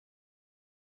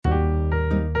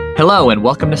Hello and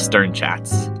welcome to Stern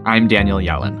Chats. I'm Daniel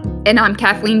Yellin. And I'm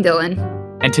Kathleen Dillon.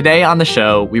 And today on the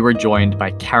show, we were joined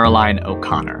by Caroline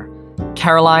O'Connor.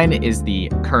 Caroline is the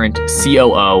current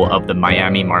COO of the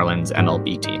Miami Marlins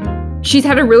MLB team. She's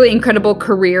had a really incredible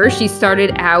career. She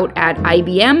started out at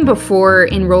IBM before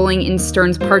enrolling in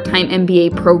Stern's part-time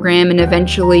MBA program and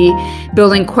eventually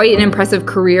building quite an impressive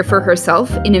career for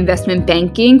herself in investment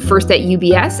banking, first at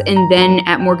UBS and then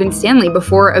at Morgan Stanley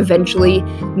before eventually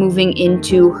moving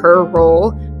into her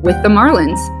role with the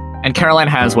Marlins. And Caroline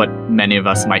has what many of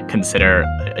us might consider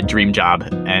a dream job,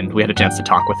 and we had a chance to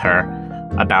talk with her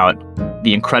about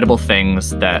the incredible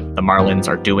things that the Marlins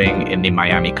are doing in the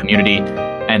Miami community,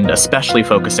 and especially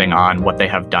focusing on what they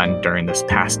have done during this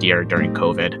past year during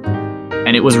COVID.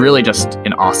 And it was really just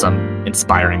an awesome,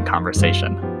 inspiring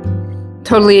conversation.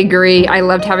 Totally agree. I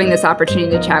loved having this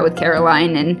opportunity to chat with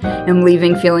Caroline and I'm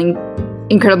leaving feeling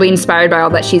incredibly inspired by all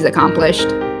that she's accomplished.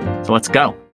 So let's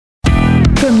go.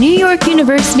 From New York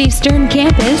University's Stern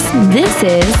campus, this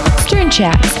is Stern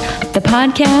Chats, the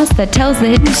podcast that tells the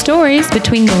hidden stories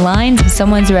between the lines of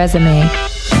someone's resume.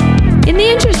 In the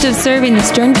interest of serving the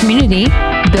Stern community,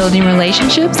 building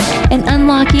relationships, and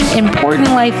unlocking important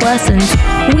life lessons,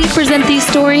 we present these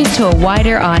stories to a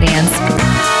wider audience.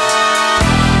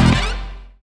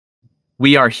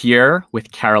 We are here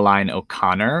with Caroline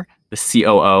O'Connor, the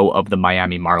COO of the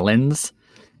Miami Marlins.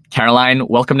 Caroline,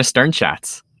 welcome to Stern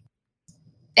Chats.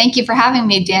 Thank you for having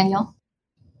me, Daniel.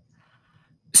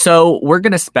 So we're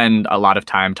going to spend a lot of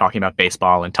time talking about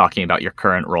baseball and talking about your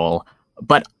current role,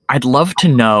 but I'd love to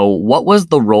know, what was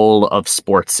the role of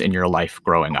sports in your life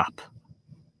growing up?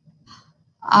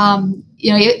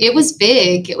 It was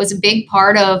big. It was a big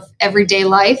part of everyday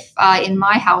life in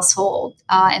my household.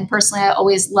 And personally, I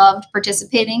always loved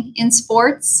participating in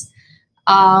sports.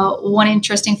 One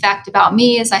interesting fact about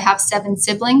me is I have 7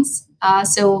 siblings.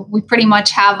 So we pretty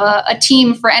much have a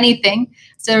team for anything.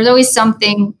 So there's always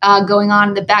something going on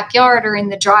in the backyard or in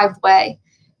the driveway.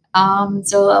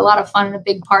 So a lot of fun and a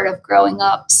big part of growing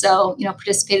up. So,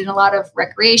 participated in a lot of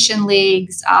recreation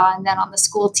leagues and then on the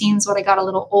school teams when I got a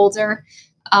little older.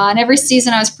 And every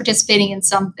season I was participating in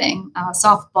something,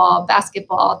 softball,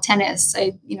 basketball, tennis.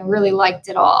 I, really liked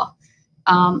it all.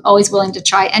 Always willing to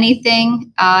try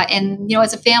anything. And,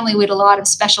 as a family, we had a lot of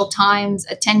special times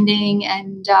attending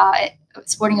and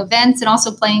sporting events and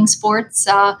also playing sports,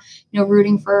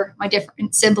 rooting for my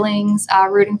different siblings,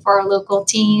 rooting for our local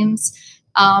teams.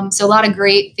 So a lot of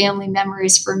great family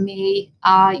memories for me,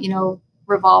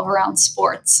 revolve around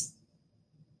sports.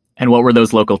 And what were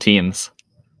those local teams?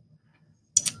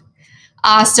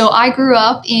 So I grew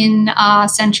up in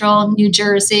central New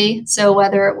Jersey. So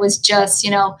whether it was just,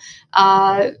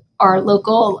 our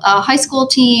local high school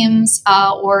teams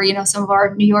or, some of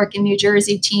our New York and New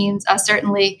Jersey teams,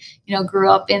 certainly, grew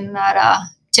up in that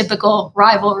typical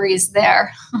rivalries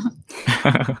there.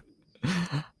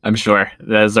 I'm sure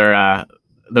those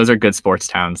are good sports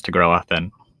towns to grow up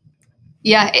in.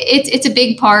 Yeah, it's a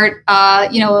big part,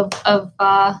 of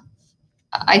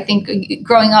I think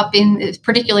growing up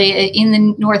particularly in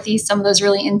the Northeast, some of those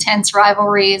really intense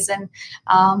rivalries, and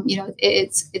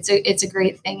it's a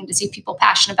great thing, and to see people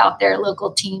passionate about their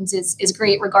local teams is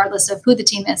great, regardless of who the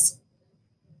team is.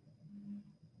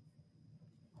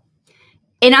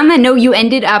 And on that note, you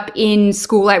ended up in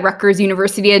school at Rutgers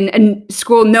University, a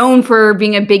school known for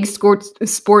being a big sports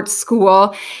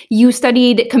school. You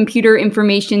studied computer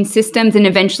information systems and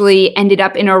eventually ended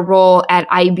up in a role at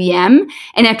IBM.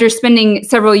 And after spending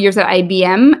several years at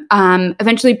IBM,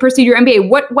 eventually pursued your MBA.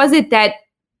 What was it that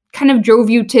kind of drove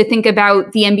you to think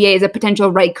about the MBA as a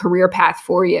potential right career path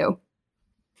for you?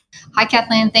 Hi,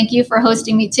 Kathleen. Thank you for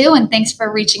hosting me too. And thanks for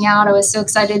reaching out. I was so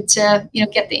excited to,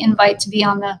 get the invite to be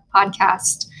on the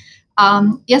podcast.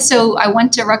 So I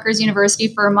went to Rutgers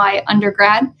University for my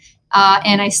undergrad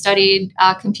and I studied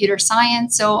computer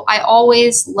science. So I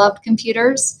always loved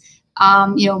computers.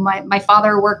 My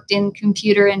father worked in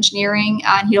computer engineering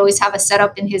and he'd always have a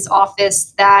setup in his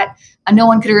office that no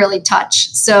one could really touch.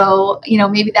 So,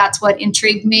 maybe that's what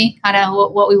intrigued me, kind of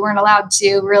what we weren't allowed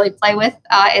to really play with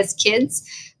as kids.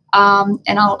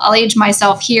 And I'll age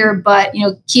myself here, but,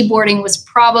 keyboarding was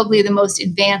probably the most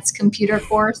advanced computer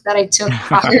course that I took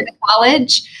prior to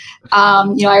college.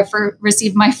 I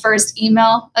received my first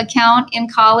email account in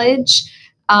college,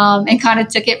 and kind of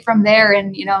took it from there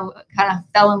and, kind of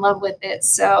fell in love with it.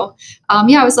 So,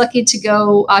 I was lucky to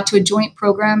go to a joint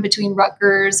program between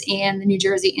Rutgers and the New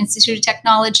Jersey Institute of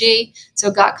Technology.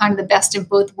 So got kind of the best of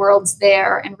both worlds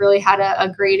there and really had a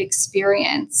great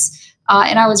experience.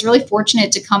 And I was really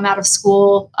fortunate to come out of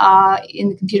school in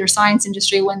the computer science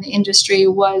industry when the industry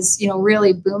was,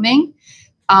 really booming.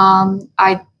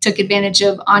 I took advantage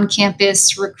of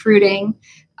on-campus recruiting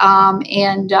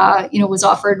and was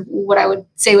offered what I would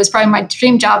say was probably my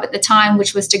dream job at the time,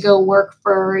 which was to go work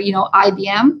for,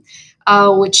 IBM,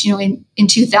 which, in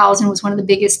 2000 was one of the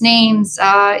biggest names,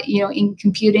 in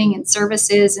computing and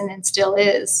services, and it still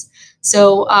is.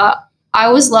 So I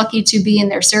was lucky to be in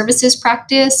their services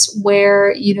practice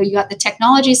where, you got the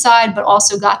technology side, but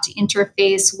also got to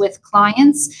interface with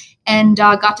clients and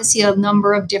got to see a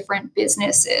number of different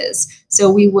businesses. So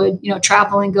we would,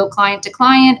 travel and go client to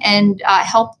client and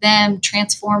help them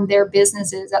transform their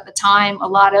businesses. At the time, a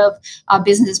lot of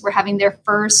businesses were having their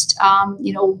first,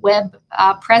 web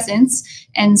presence.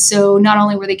 And so not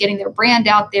only were they getting their brand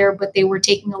out there, but they were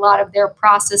taking a lot of their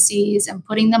processes and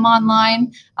putting them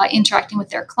online, interacting with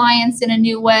their clients in a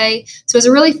new way. So it was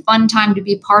a really fun time to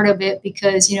be part of it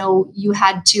because, you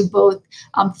had to both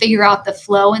figure out the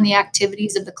flow and the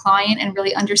activities of the client and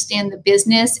really understand the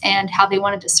business and how they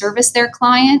wanted to service their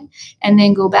client, and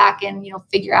then go back and,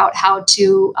 figure out how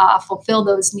to fulfill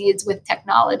those needs with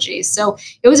technology. So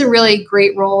it was a really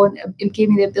great role, and it gave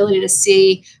me the ability to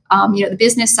see, the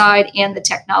business side and the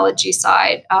technology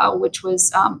side, which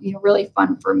was, really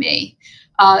fun for me.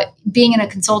 Being in a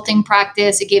consulting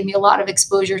practice, it gave me a lot of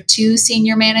exposure to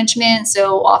senior management.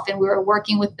 So often we were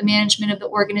working with the management of the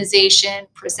organization,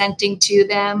 presenting to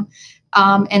them.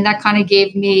 And that kind of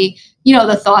gave me,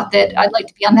 the thought that I'd like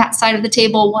to be on that side of the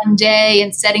table one day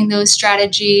and setting those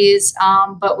strategies,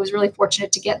 but was really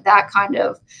fortunate to get that kind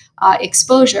of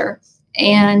exposure.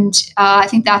 And I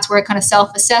think that's where I kind of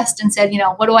self-assessed and said,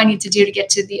 what do I need to do to get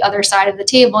to the other side of the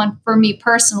table? And for me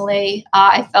personally,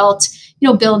 I felt,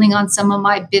 building on some of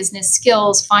my business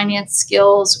skills, finance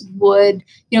skills would,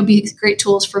 be great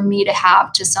tools for me to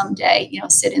have to someday,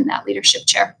 sit in that leadership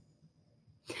chair.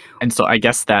 And so I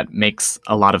guess that makes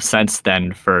a lot of sense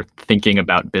then for thinking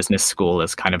about business school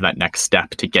as kind of that next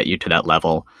step to get you to that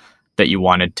level that you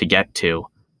wanted to get to.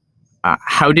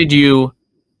 How did you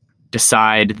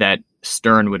decide that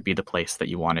Stern would be the place that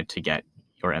you wanted to get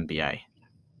your MBA?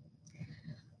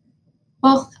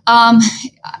 Well,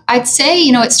 I'd say,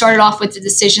 it started off with the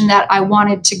decision that I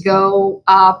wanted to go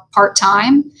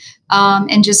part-time,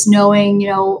 and just knowing,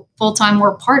 full-time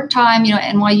or part-time,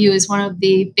 NYU is one of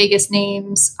the biggest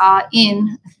names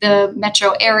in the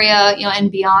metro area,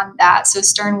 and beyond that. So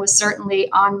Stern was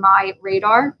certainly on my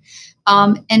radar.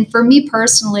 And for me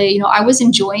personally, I was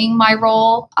enjoying my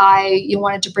role. I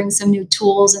wanted to bring some new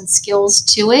tools and skills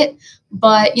to it,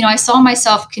 but, I saw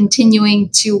myself continuing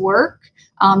to work,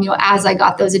 as I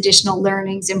got those additional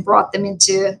learnings and brought them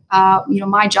into,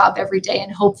 my job every day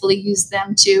and hopefully use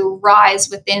them to rise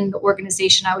within the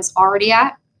organization I was already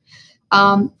at.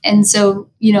 And so,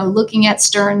 looking at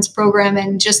Stern's program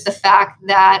and just the fact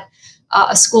that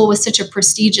a school with such a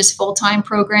prestigious full-time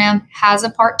program has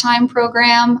a part-time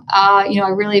program, I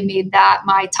really made that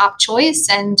my top choice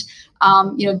and,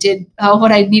 did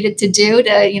what I needed to do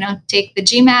to, take the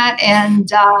GMAT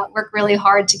and work really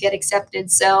hard to get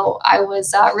accepted. So I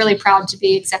was really proud to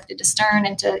be accepted to Stern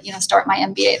and to, start my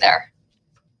MBA there.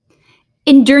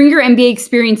 And during your MBA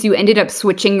experience, you ended up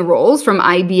switching roles from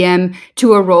IBM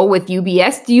to a role with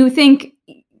UBS. Do you think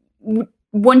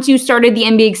once you started the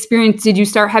MBA experience, did you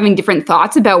start having different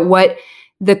thoughts about what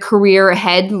the career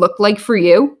ahead looked like for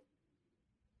you?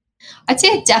 I'd say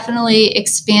it definitely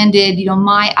expanded,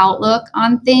 my outlook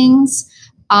on things.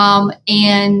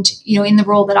 And, in the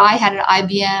role that I had at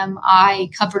IBM, I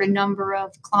covered a number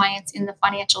of clients in the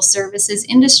financial services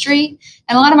industry.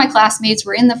 And a lot of my classmates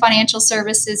were in the financial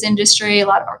services industry. A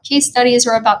lot of our case studies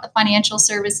were about the financial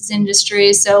services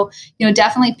industry. So,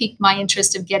 definitely piqued my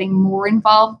interest of getting more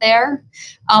involved there.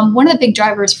 One of the big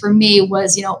drivers for me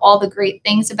was, all the great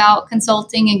things about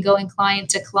consulting and going client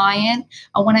to client.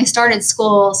 When I started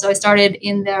school, so I started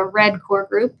in the Red Core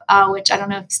group, which I don't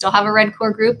know if you still have a Red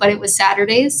Core group, but it was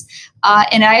Saturdays.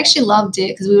 And I actually loved it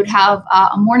because we would have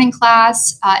a morning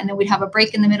class and then we'd have a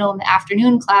break in the middle in the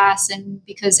afternoon class. And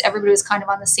because everybody was kind of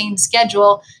on the same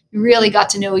schedule, you really got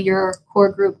to know your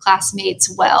core group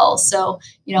classmates well. So,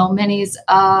 many's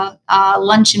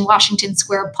lunch in Washington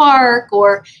Square Park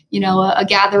or, a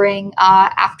gathering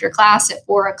after class at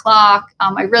 4:00.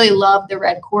 I really loved the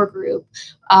Red Core group.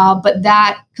 But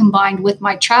that combined with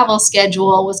my travel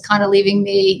schedule was kind of leaving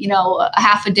me, a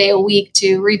half a day a week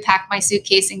to repack my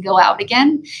suitcase and go out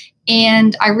again.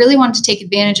 And I really wanted to take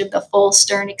advantage of the full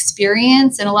Stern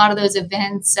experience. And a lot of those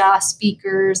events,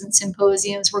 speakers and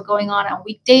symposiums were going on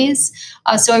weekdays.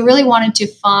 So I really wanted to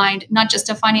find not just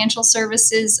a financial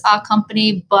services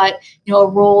company, but, a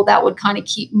role that would kind of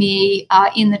keep me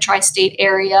in the tri-state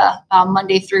area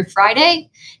Monday through Friday.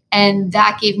 And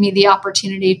that gave me the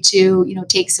opportunity to,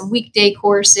 take some weekday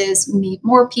courses, meet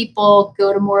more people,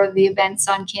 go to more of the events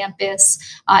on campus.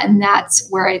 And that's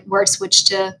where I switched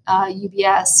to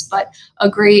UBS. But a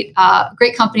great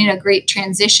company and a great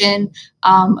transition.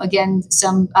 Again,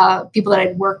 some people that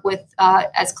I'd worked with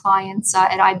as clients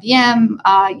at IBM,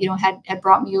 had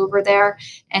brought me over there.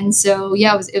 And so,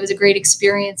 it was a great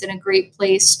experience and a great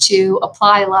place to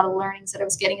apply a lot of learnings that I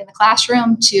was getting in the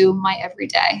classroom to my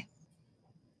everyday.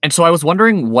 And so I was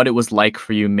wondering what it was like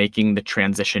for you making the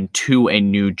transition to a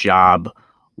new job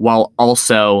while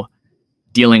also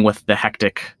dealing with the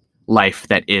hectic life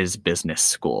that is business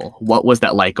school. What was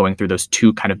that like going through those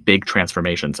two kind of big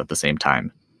transformations at the same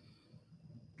time?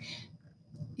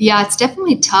 Yeah, it's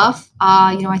definitely tough.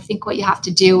 I think what you have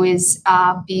to do is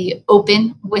be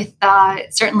open with,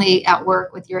 certainly at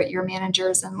work with your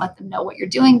managers, and let them know what you're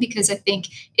doing, because I think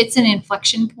it's an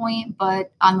inflection point,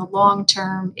 but on the long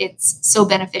term, it's so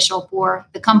beneficial for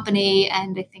the company.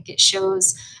 And I think it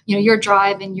shows, your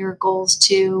drive and your goals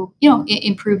to,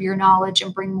 improve your knowledge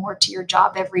and bring more to your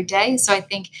job every day. So I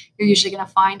think you're usually going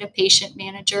to find a patient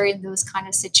manager in those kind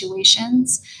of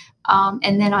situations.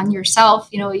 And then on yourself,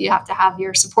 you have to have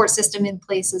your support system in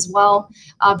place as well,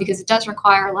 because it does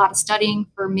require a lot of studying.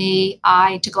 For me,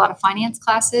 I took a lot of finance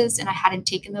classes and I hadn't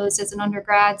taken those as an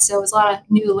undergrad. So it was a lot of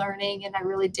new learning, and I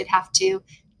really did have to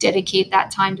dedicate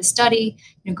that time to study,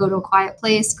 go to a quiet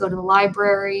place, go to the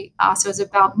library. So it's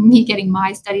about me getting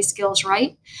my study skills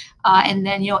right. And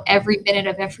then, every minute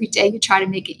of every day, you try to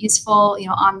make it useful,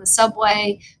 on the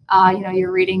subway,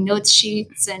 you're reading notes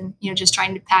sheets and, just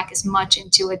trying to pack as much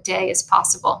into a day as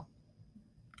possible.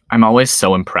 I'm always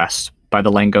so impressed by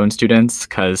the Langone students,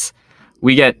 because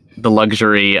we get the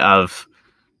luxury of,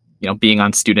 being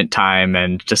on student time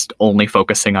and just only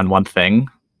focusing on one thing.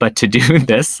 But to do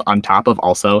this on top of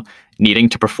also needing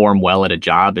to perform well at a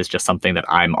job is just something that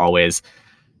I'm always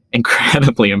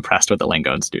incredibly impressed with the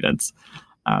Langone students.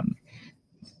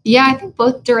 Yeah, I think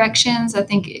both directions. I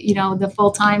think, the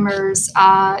full-timers,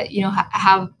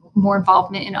 have more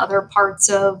involvement in other parts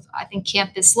of, I think,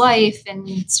 campus life and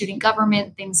student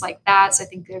government, things like that. So I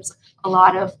think there's a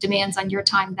lot of demands on your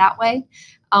time that way.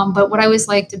 But what I always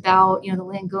liked about, the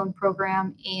Langone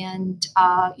program and,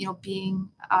 being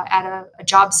at a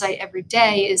job site every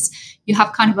day is you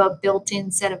have kind of a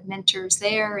built-in set of mentors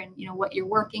there, and, what you're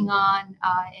working on.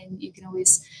 And you can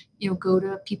always, go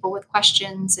to people with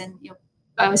questions, and,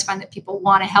 I always find that people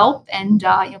want to help, and,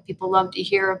 people love to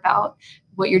hear about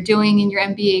what you're doing in your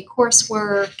MBA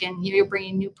coursework, and, you're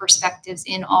bringing new perspectives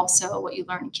in, also what you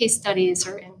learn in case studies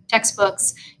or in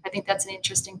textbooks. I think that's an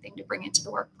interesting thing to bring into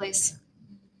the workplace.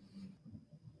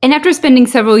 And after spending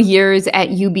several years at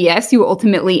UBS, you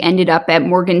ultimately ended up at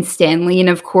Morgan Stanley. And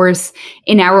of course,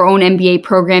 in our own MBA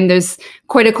program, there's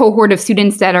quite a cohort of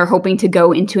students that are hoping to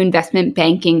go into investment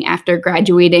banking after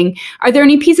graduating. Are there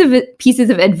any pieces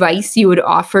of advice you would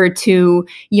offer to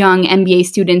young MBA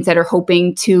students that are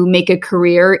hoping to make a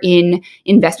career in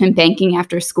investment banking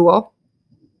after school?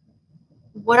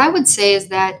 What I would say is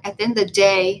that at the end of the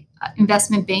day,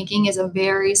 investment banking is a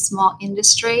very small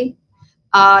industry.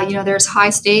 There's high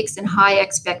stakes and high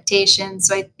expectations.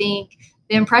 So I think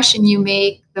the impression you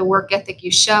make, the work ethic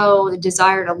you show, the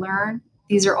desire to learn,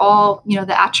 these are all,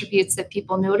 the attributes that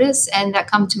people notice and that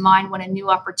come to mind when a new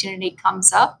opportunity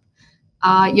comes up.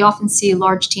 You often see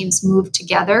large teams move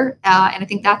together. And I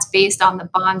think that's based on the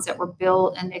bonds that were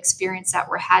built and the experience that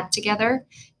were had together.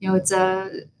 It's a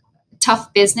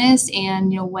tough business.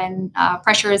 And, when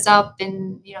pressure is up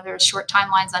and, there's short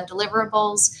timelines on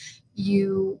deliverables,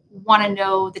 you want to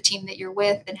know the team that you're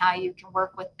with and how you can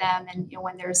work with them. And,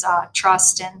 when there's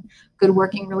trust and good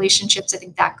working relationships, I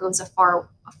think that goes a far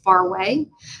way.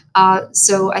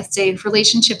 So I say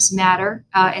relationships matter.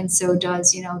 And so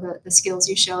does, the skills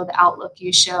you show, the outlook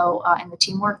you show, and the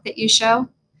teamwork that you show.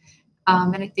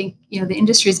 And I think, the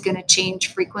industry is going to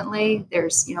change frequently.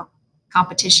 There's,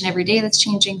 competition every day that's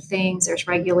changing things. There's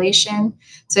regulation.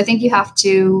 So I think you have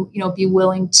to, be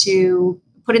willing to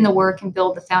put in the work and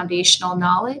build the foundational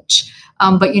knowledge,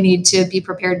 but you need to be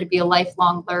prepared to be a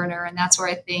lifelong learner. And that's where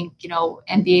I think,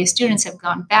 MBA students have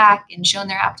gone back and shown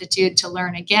their aptitude to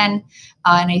learn again.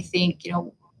 And I think,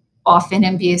 often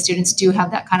MBA students do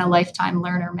have that kind of lifetime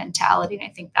learner mentality. And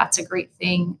I think that's a great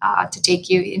thing to take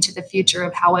you into the future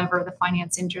of however the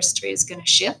finance industry is going to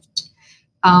shift.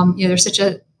 There's such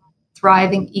a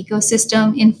thriving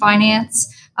ecosystem in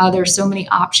finance. There's so many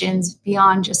options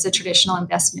beyond just the traditional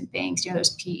investment banks.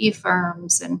 There's PE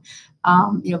firms and,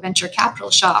 venture capital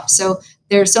shops. So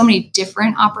There are so many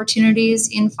different opportunities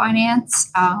in finance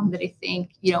that I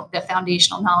think, the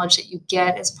foundational knowledge that you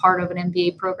get as part of an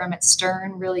MBA program at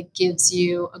Stern really gives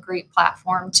you a great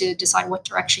platform to decide what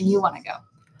direction you want to go.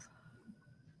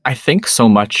 I think so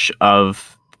much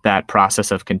of that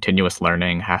process of continuous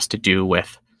learning has to do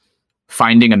with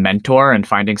finding a mentor and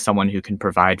finding someone who can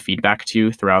provide feedback to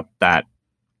you throughout that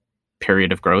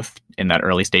period of growth in that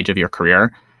early stage of your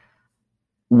career.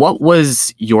 What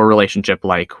was your relationship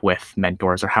like with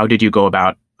mentors, or how did you go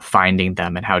about finding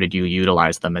them, and how did you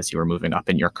utilize them as you were moving up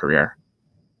in your career?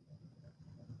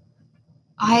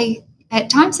 I at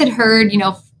times had heard,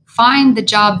 find the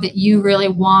job that you really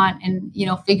want and,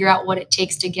 figure out what it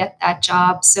takes to get that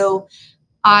job. So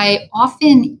I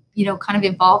often, kind of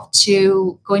evolved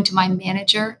to going to my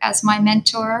manager as my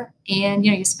mentor. And,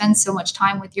 you spend so much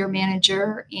time with your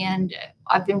manager. And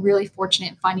I've been really fortunate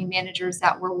in finding managers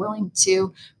that were willing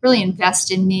to really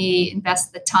invest in me,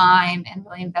 invest the time, and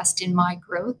really invest in my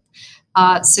growth.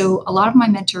 So a lot of my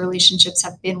mentor relationships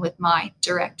have been with my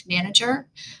direct manager.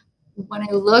 When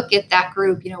I look at that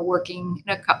group, working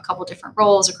in a couple different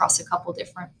roles across a couple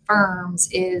different firms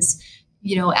is,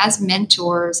 as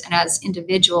mentors and as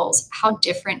individuals, how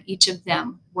different each of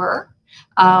them were.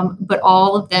 But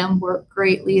all of them were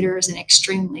great leaders and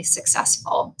extremely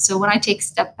successful. So when I take a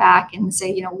step back and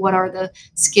say, what are the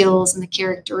skills and the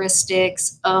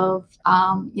characteristics of,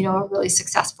 a really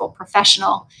successful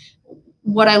professional,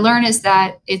 what I learned is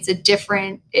that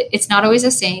it's not always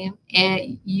the same.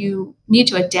 And you need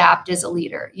to adapt as a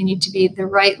leader. You need to be the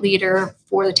right leader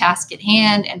for the task at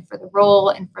hand and for the role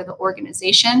and for the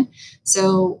organization.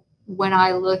 So when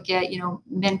I look at,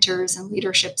 mentors and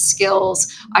leadership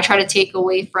skills, I try to take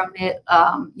away from it,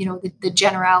 the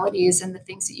generalities and the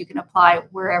things that you can apply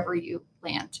wherever you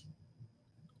land.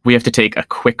 We have to take a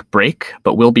quick break,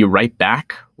 but we'll be right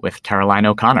back with Caroline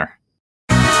O'Connor.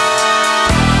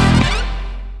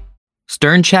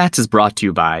 Stern Chats is brought to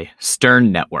you by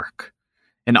Stern Network,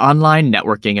 an online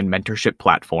networking and mentorship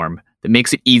platform that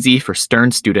makes it easy for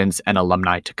Stern students and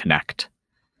alumni to connect.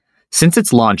 Since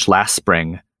its launch last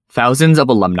spring, thousands of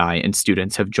alumni and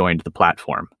students have joined the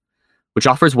platform, which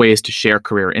offers ways to share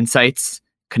career insights,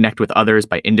 connect with others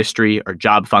by industry or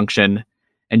job function,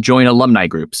 and join alumni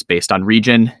groups based on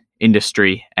region,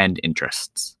 industry, and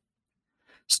interests.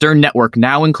 Stern Network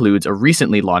now includes a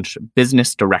recently launched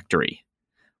business directory,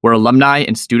 where alumni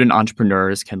and student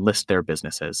entrepreneurs can list their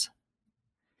businesses.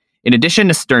 In addition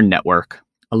to Stern Network,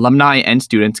 alumni and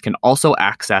students can also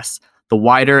access the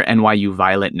wider NYU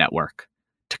Violet Network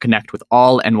to connect with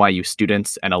all NYU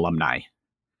students and alumni.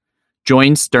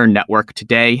 Join Stern Network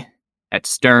today at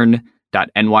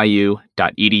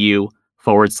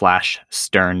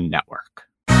stern.nyu.edu/Stern Network.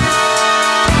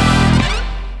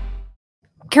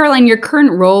 Caroline, your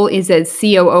current role is as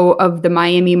COO of the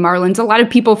Miami Marlins. A lot of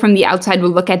people from the outside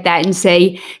would look at that and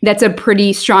say that's a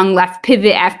pretty strong left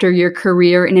pivot after your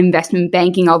career in investment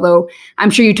banking, although I'm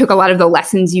sure you took a lot of the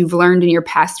lessons you've learned in your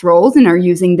past roles and are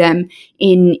using them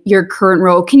in your current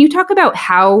role. Can you talk about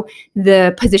how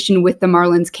the position with the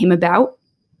Marlins came about?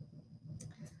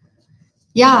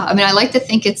 Yeah, I like to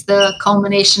think it's the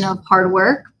culmination of hard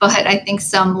work, but I think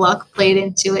some luck played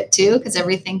into it too, because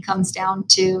everything comes down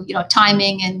to,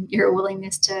 timing and your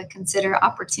willingness to consider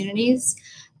opportunities.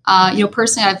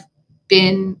 Personally, I've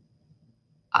been,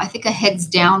 I think, a heads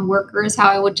down worker is how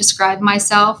I would describe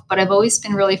myself, but I've always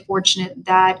been really fortunate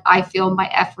that I feel my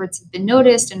efforts have been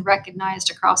noticed and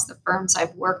recognized across the firms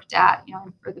I've worked at,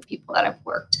 and for the people that I've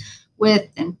worked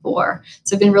with and for.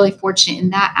 So I've been really fortunate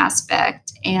in that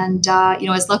aspect. And,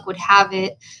 as luck would have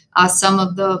it, some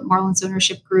of the Marlins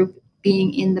ownership group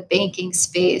being in the banking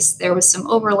space, there was some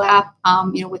overlap,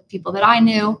 with people that I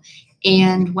knew.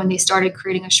 And when they started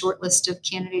creating a short list of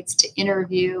candidates to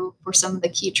interview for some of the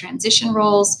key transition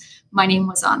roles, my name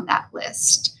was on that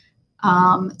list.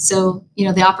 So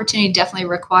the opportunity definitely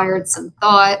required some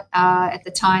thought. At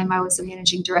the time, I was the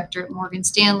managing director at Morgan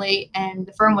Stanley, and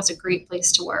the firm was a great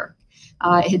place to work.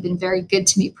 It had been very good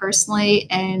to me personally,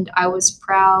 and I was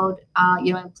proud,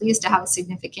 and pleased to have a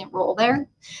significant role there.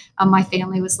 My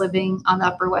family was living on the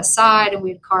Upper West Side, and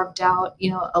we had carved out,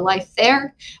 a life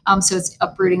there. So it's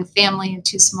uprooting a family and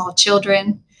two small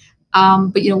children.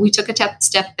 But we took a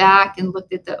step back and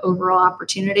looked at the overall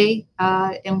opportunity, and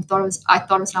I thought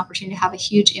it was an opportunity to have a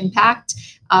huge impact,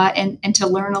 and to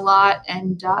learn a lot,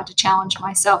 and to challenge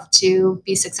myself to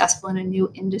be successful in a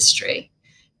new industry.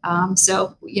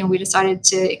 So we decided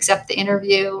to accept the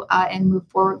interview and move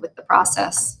forward with the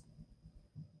process.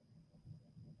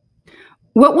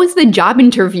 What was the job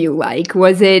interview like?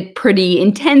 Was it pretty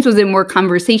intense? Was it more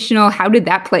conversational? How did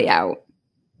that play out?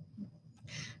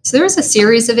 So there was a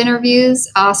series of interviews,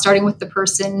 starting with the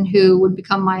person who would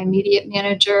become my immediate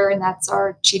manager, and that's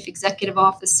our Chief Executive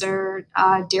Officer,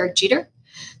 Derek Jeter.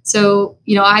 So,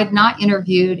 I had not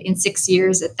interviewed in 6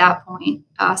 years at that point.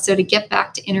 So to get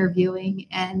back to interviewing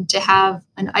and to have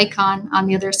an icon on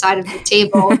the other side of the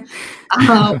table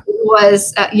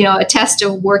was, a test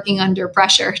of working under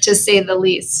pressure, to say the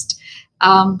least.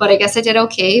 But I guess I did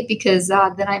okay because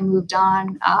then I moved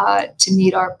on to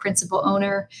meet our principal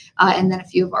owner and then a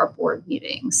few of our board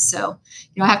meetings. So,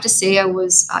 I have to say I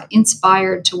was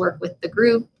inspired to work with the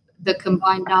group. The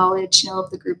combined knowledge,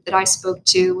 of the group that I spoke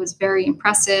to was very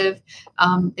impressive.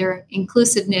 Their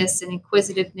inclusiveness and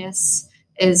inquisitiveness,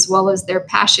 as well as their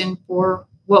passion for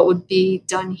what would be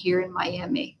done here in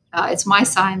Miami. It's my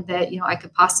sign that, I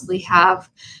could possibly have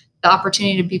the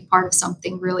opportunity to be part of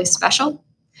something really special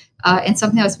and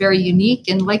something that was very unique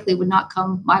and likely would not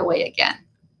come my way again.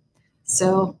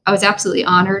 So I was absolutely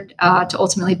honored to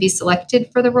ultimately be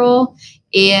selected for the role.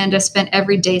 And I spent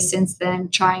every day since then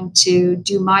trying to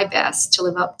do my best to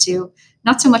live up to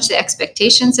not so much the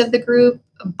expectations of the group,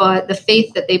 but the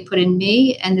faith that they put in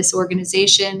me and this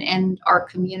organization and our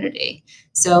community.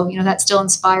 So, that still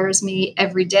inspires me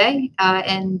every day.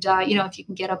 And if you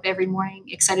can get up every morning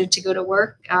excited to go to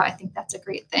work, I think that's a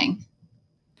great thing.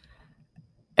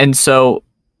 And so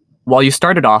while you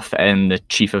started off in the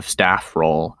chief of staff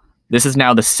role, this is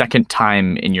now the second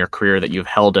time in your career that you've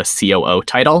held a COO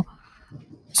title.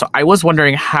 So I was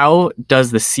wondering, how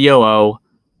does the COO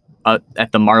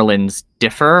at the Marlins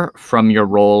differ from your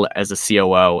role as a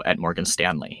COO at Morgan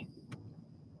Stanley?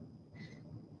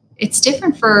 It's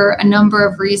different for a number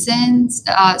of reasons.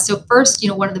 So first,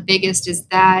 one of the biggest is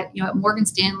that, at Morgan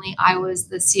Stanley, I was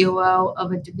the COO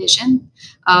of a division,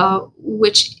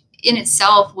 which in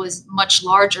itself was much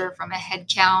larger from a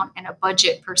headcount and a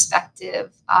budget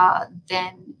perspective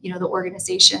than, the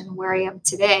organization where I am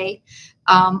today.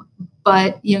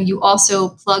 But, you also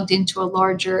plugged into a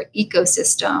larger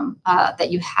ecosystem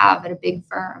that you have at a big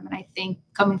firm. And I think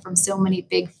coming from so many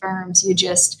big firms, you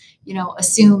just,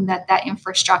 assume that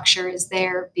infrastructure is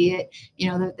there, be it,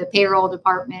 the payroll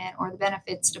department or the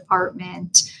benefits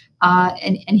department.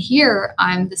 And here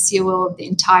I'm the COO of the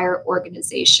entire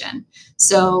organization.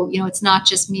 So, it's not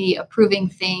just me approving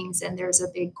things and there's a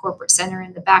big corporate center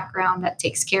in the background that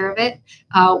takes care of it.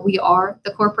 We are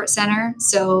the corporate center.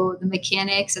 So the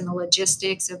mechanics and the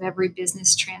logistics of every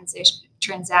business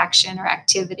transaction or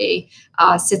activity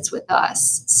sits with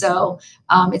us. So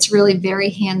it's really very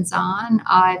hands-on.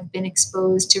 I've been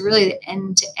exposed to really the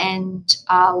end-to-end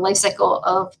life cycle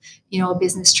of, a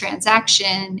business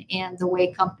transaction and the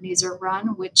way companies are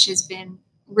run, which has been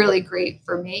really great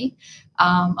for me.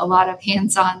 A lot of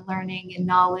hands-on learning and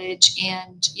knowledge.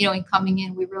 And, in coming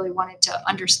in, we really wanted to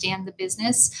understand the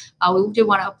business. We did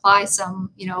want to apply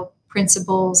some,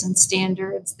 principles and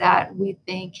standards that we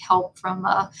think help from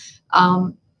a,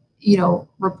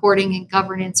 reporting and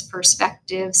governance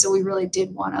perspective. So we really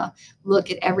did want to look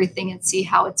at everything and see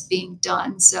how it's being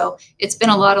done. So it's been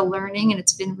a lot of learning and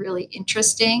it's been really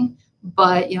interesting.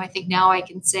 But, I think now I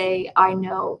can say I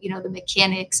know, the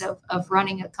mechanics of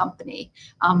running a company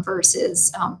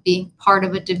versus being part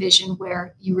of a division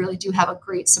where you really do have a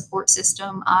great support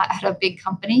system at a big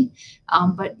company.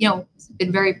 But,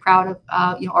 been very proud of,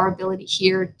 our ability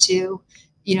here to,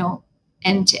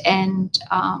 end to end,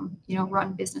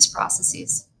 run business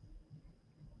processes.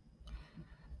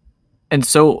 And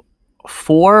so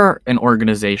for an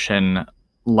organization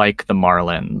like the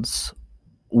Marlins,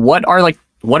 what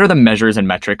are the measures and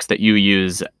metrics that you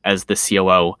use as the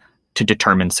COO to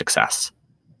determine success?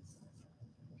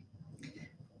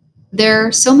 There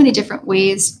are so many different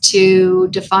ways to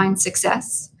define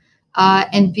success.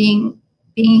 And being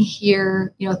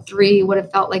here, what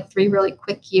have felt like 3 really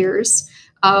quick years,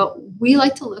 we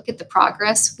like to look at the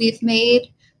progress we've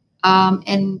made.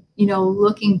 And,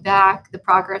 looking back, the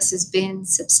progress has been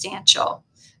substantial.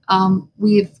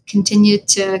 We've continued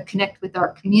to connect with our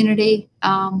community.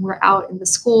 We're out in the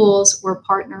schools. We're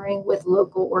partnering with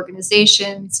local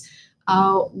organizations.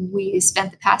 We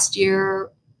spent the past year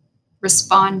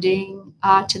responding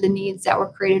to the needs that were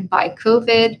created by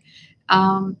COVID.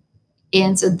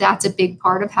 And so that's a big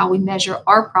part of how we measure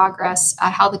our progress,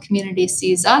 how the community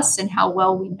sees us and how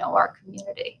well we know our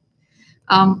community.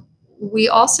 We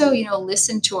also,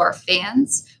 listened to our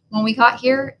fans when we got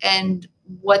here and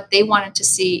what they wanted to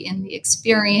see in the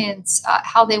experience,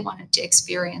 how they wanted to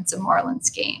experience a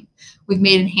Marlins game. We've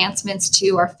made enhancements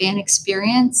to our fan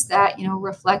experience that,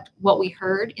 reflect what we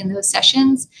heard in those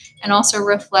sessions and also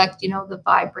reflect, the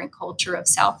vibrant culture of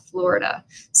South Florida.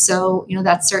 So,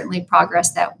 that's certainly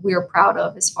progress that we're proud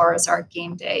of as far as our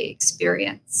game day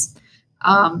experience.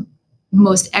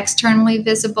 most externally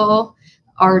visible,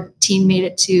 our team made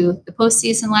it to the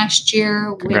postseason last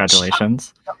year.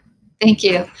 Congratulations. Which, thank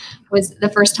you. Was the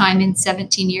first time in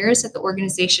 17 years that the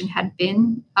organization had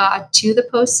been to the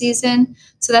postseason.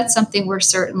 So that's something we're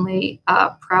certainly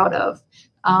proud of.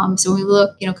 So when we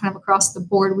look, kind of across the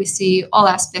board, we see all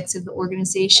aspects of the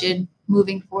organization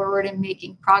moving forward and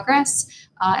making progress.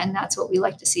 And that's what we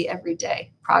like to see every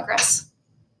day, progress.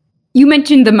 You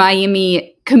mentioned the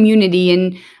Miami community,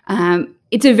 and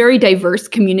it's a very diverse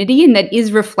community, and that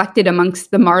is reflected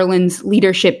amongst the Marlins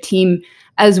leadership team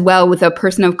as well, with a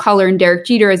person of color in Derek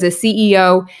Jeter as a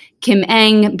CEO, Kim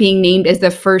Eng being named as the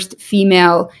first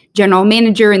female general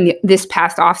manager in this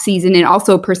past offseason, and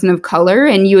also a person of color,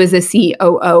 and you as a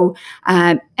COO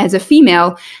as a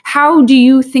female. How do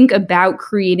you think about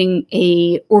creating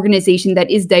a organization that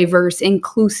is diverse,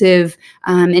 inclusive,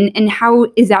 and how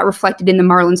is that reflected in the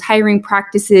Marlins hiring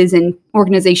practices and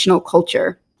organizational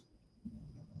culture?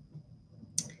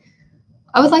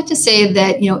 I would like to say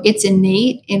that, it's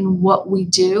innate in what we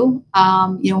do.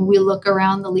 We look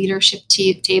around the leadership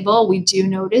table, we do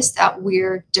notice that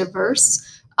we're diverse,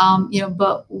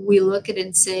 but we look at it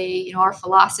and say, our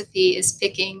philosophy is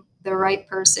picking the right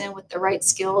person with the right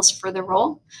skills for the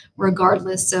role,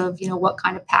 regardless of, what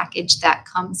kind of package that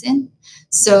comes in.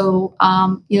 So,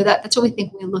 that's what we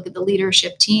think when we look at the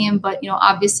leadership team. But,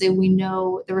 obviously we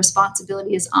know the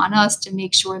responsibility is on us to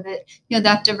make sure that,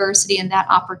 that diversity and that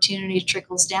opportunity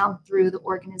trickles down through the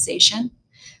organization.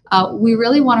 We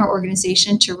really want our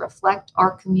organization to reflect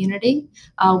our community.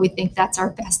 We think that's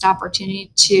our best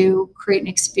opportunity to create an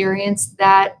experience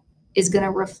that is going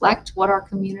to reflect what our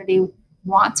community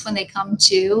wants when they come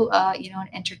to, an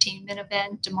entertainment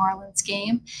event, a Marlins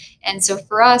game. And so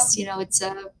for us, it's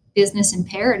a business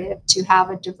imperative to have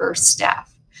a diverse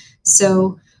staff.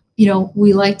 So,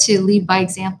 we like to lead by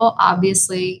example.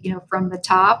 Obviously, from the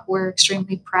top, we're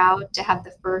extremely proud to have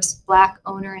the first Black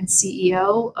owner and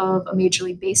CEO of a Major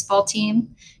League Baseball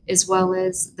team, as well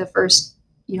as the first,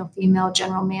 female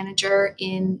general manager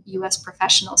in U.S.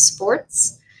 professional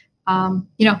sports.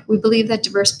 We believe that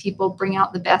diverse people bring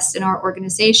out the best in our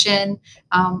organization.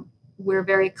 We're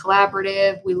very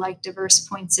collaborative. We like diverse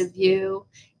points of view.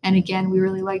 And again, we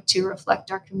really like to reflect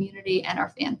our community and our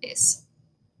fan base.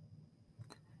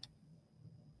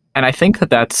 And I think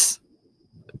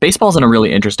baseball's in a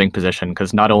really interesting position,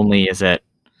 because not only is it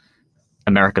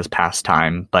America's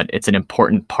pastime, but it's an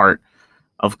important part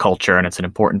of culture, and it's an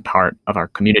important part of our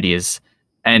communities.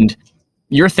 And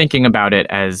you're thinking about it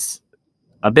as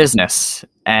a business,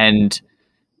 and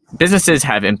businesses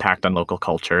have impact on local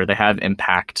culture. They have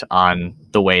impact on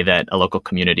the way that a local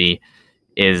community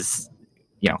is,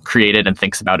 created and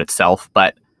thinks about itself.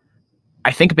 But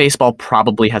I think baseball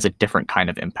probably has a different kind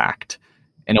of impact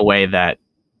in a way that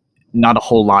not a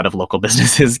whole lot of local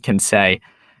businesses can say.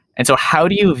 And so how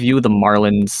do you view the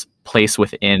Marlins' place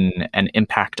within and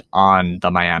impact on the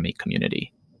Miami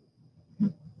community?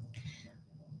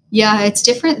 Yeah, it's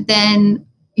different than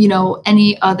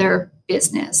any other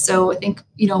business. So I think,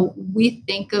 we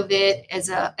think of it as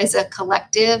a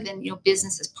collective, and,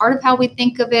 business is part of how we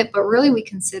think of it, but really we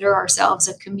consider ourselves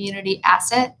a community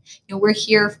asset. We're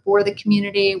here for the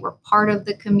community, we're part of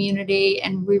the community,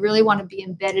 and we really want to be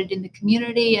embedded in the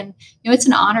community. And, it's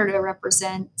an honor to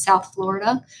represent South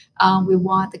Florida. We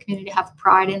want the community to have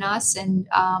pride in us. And,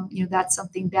 that's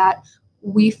something that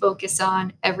we focus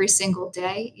on every single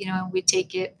day, and we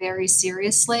take it very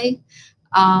seriously.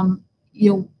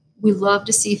 We love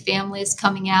to see families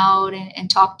coming out and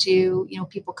talk to,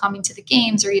 people coming to the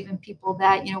games, or even people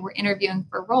that, we're interviewing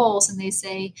for roles. And they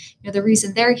say, the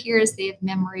reason they're here is they have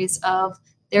memories of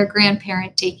their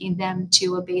grandparent taking them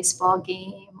to a baseball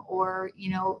game, or,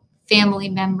 family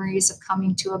memories of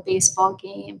coming to a baseball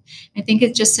game. I think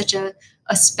it's just such a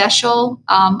special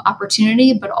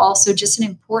opportunity, but also just an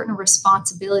important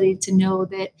responsibility to know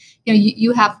that,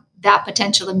 you have that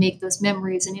potential to make those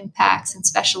memories and impacts and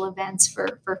special events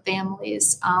for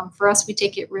families. For us, we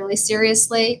take it really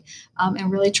seriously,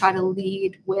 and really try to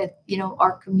lead with,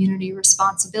 our community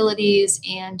responsibilities,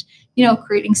 and,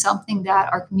 creating something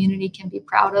that our community can be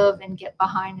proud of and get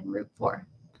behind and root for.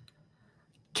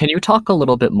 Can you talk a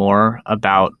little bit more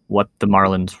about what the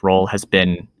Marlins' role has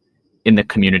been in the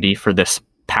community for this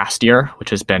past year, which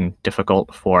has been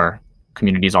difficult for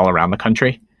communities all around the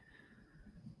country?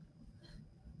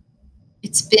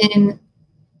 It's been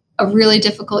a really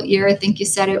difficult year. I think you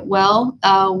said it well,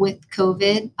 with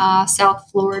COVID. South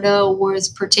Florida was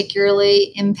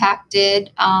particularly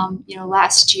impacted,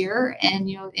 last year, and,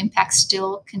 impacts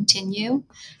still continue.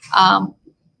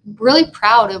 Really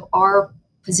proud of our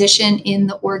position in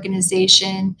the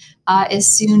organization.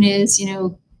 As soon as,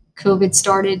 COVID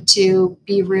started to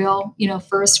be real,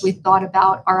 first we thought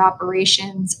about our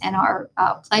operations and our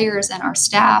players and our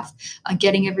staff,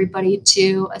 getting everybody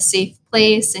to a safe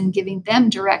place and giving them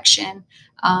direction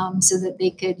so that they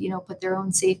could, put their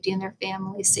own safety and their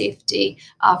family safety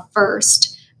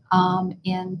first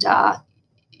and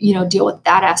deal with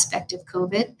that aspect of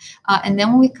COVID. And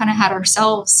then when we kind of had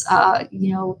ourselves,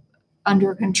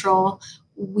 under control,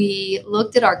 we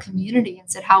looked at our community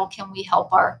and said, how can we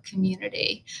help our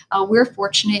community? We're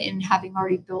fortunate in having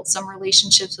already built some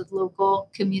relationships with local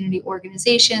community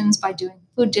organizations by doing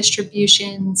food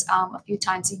distributions. A few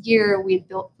times a year, we had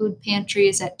built food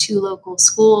pantries at 2 local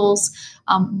schools.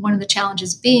 One of the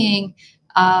challenges being,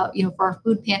 for our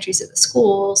food pantries at the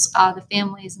schools, the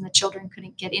families and the children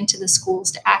couldn't get into the schools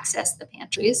to access the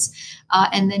pantries.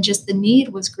 And then just the need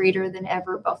was greater than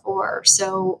ever before.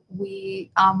 So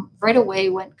we right away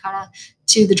went kind of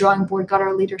to the drawing board, got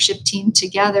our leadership team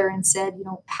together and said,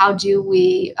 how do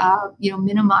we,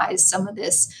 minimize some of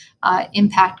this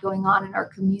impact going on in our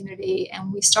community?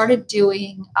 And we started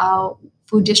doing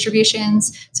food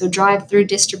distributions, so drive-through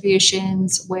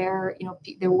distributions where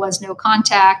there was no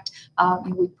contact.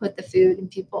 We put the food in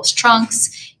people's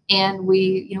trunks, and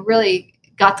we really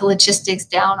got the logistics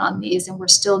down on these, and we're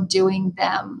still doing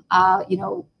them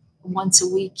once a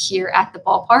week here at the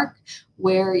ballpark,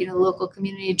 where the local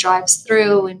community drives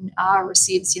through and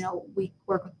receives. We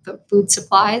work with the food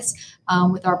supplies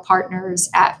with our partners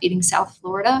at Feeding South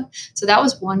Florida. So that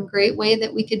was one great way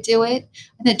that we could do it.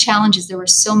 And the challenge is there were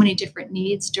so many different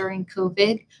needs during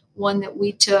COVID. One that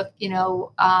we took,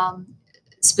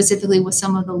 specifically with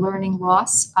some of the learning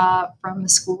loss from the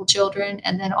school children,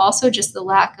 and then also just the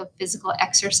lack of physical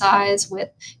exercise with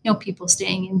people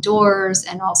staying indoors,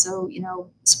 and also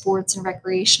sports and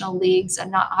recreational leagues are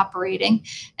not operating.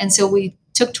 And so we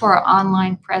took to our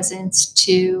online presence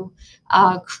to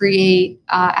create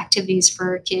activities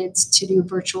for kids to do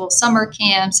virtual summer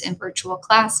camps and virtual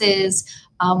classes.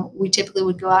 We typically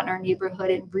would go out in our neighborhood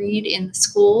and read in the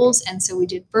schools. And so we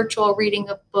did virtual reading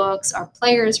of books. Our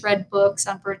players read books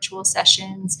on virtual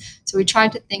sessions. So we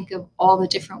tried to think of all the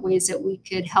different ways that we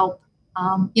could help,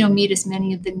 meet as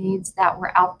many of the needs that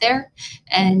were out there.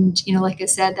 And, like I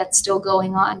said, that's still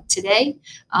going on today.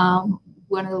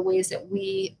 One of the ways that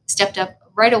we stepped up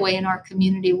right away in our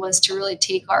community was to really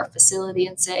take our facility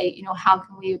and say, how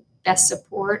can we best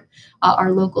support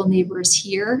our local neighbors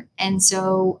here? And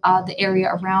so the area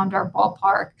around our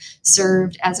ballpark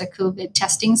served as a COVID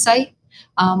testing site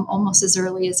almost as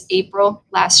early as April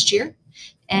last year.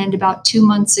 And about 2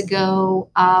 months ago,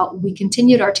 we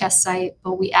continued our test site,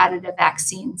 but we added a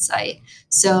vaccine site.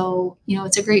 So,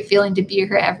 it's a great feeling to be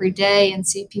here every day and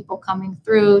see people coming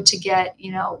through to get,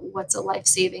 what's a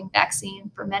life-saving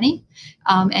vaccine for many,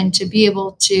 and to be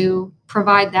able to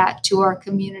provide that to our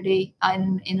community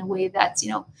in a way that's,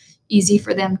 easy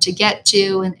for them to get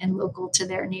to and local to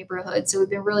their neighborhood. So we've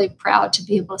been really proud to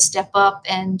be able to step up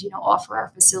and, offer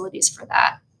our facilities for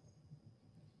that.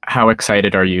 How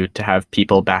excited are you to have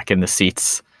people back in the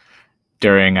seats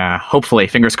during, hopefully,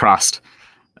 fingers crossed,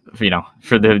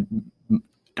 for the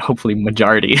hopefully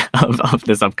majority of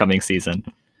this upcoming season?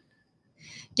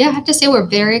 Yeah, I have to say we're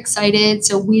very excited.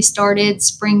 So we started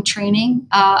spring training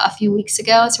a few weeks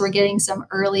ago. So we're getting some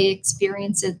early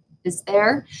experiences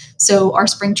there. So our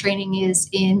spring training is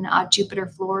in Jupiter,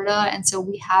 Florida. And so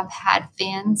we have had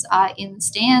fans in the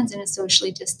stands in a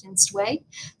socially distanced way.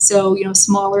 So,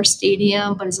 smaller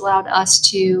stadium, but has allowed us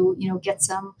to, get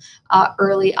some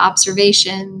early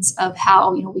observations of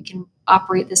how, we can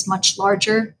operate this much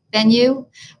larger venue.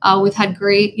 We've had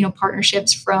great,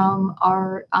 partnerships from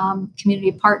our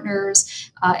community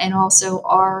partners and also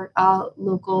our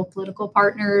local political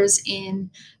partners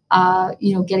in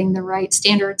getting the right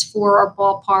standards for our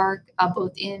ballpark,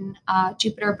 both in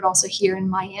Jupiter, but also here in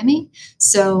Miami.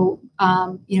 So,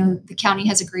 the county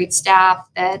has a great staff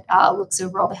that looks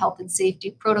over all the health and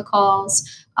safety protocols.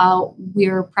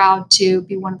 We're proud to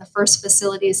be one of the first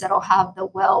facilities that'll have the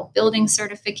WELL building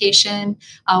certification.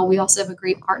 We also have a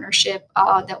great partnership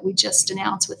that we just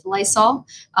announced with Lysol,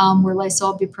 where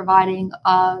Lysol will be providing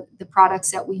the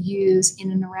products that we use in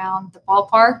and around the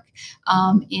ballpark.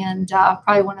 And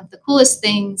probably one of the coolest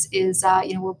things is,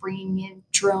 we're bringing in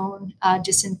drone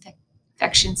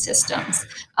disinfection systems.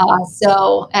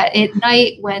 So at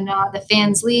night when the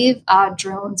fans leave,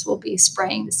 drones will be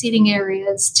spraying the seating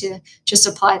areas to just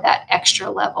apply that extra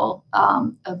level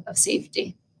of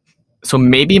safety. So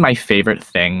maybe my favorite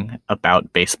thing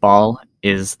about baseball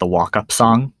is the walk-up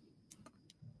song.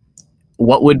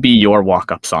 What would be your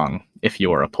walk-up song if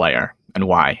you were a player, and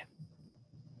why?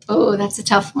 Oh, that's a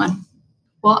tough one.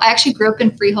 Well, I actually grew up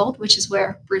in Freehold, which is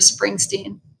where Bruce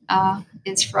Springsteen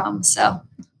is from. So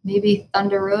maybe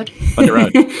Thunder Road. Thunder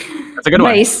Road. That's a good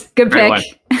one. Nice. Good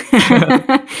pick.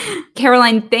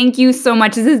 Caroline, thank you so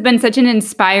much. This has been such an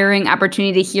inspiring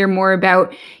opportunity to hear more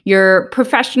about your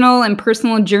professional and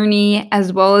personal journey,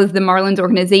 as well as the Marlins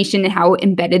organization and how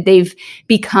embedded they've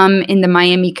become in the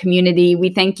Miami community. We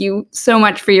thank you so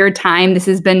much for your time. This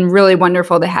has been really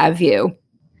wonderful to have you.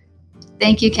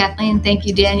 Thank you, Kathleen. Thank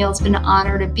you, Daniel. It's been an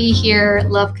honor to be here.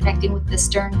 Love connecting with the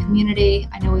Stern community.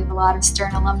 I know we have a lot of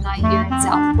Stern alumni here in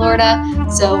South Florida,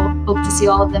 so hope to see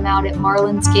all of them out at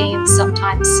Marlins games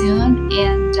sometime soon,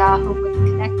 and hope we can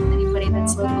connect with anybody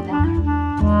that's local down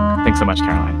here. Thanks so much,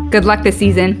 Caroline. Good luck this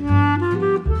season.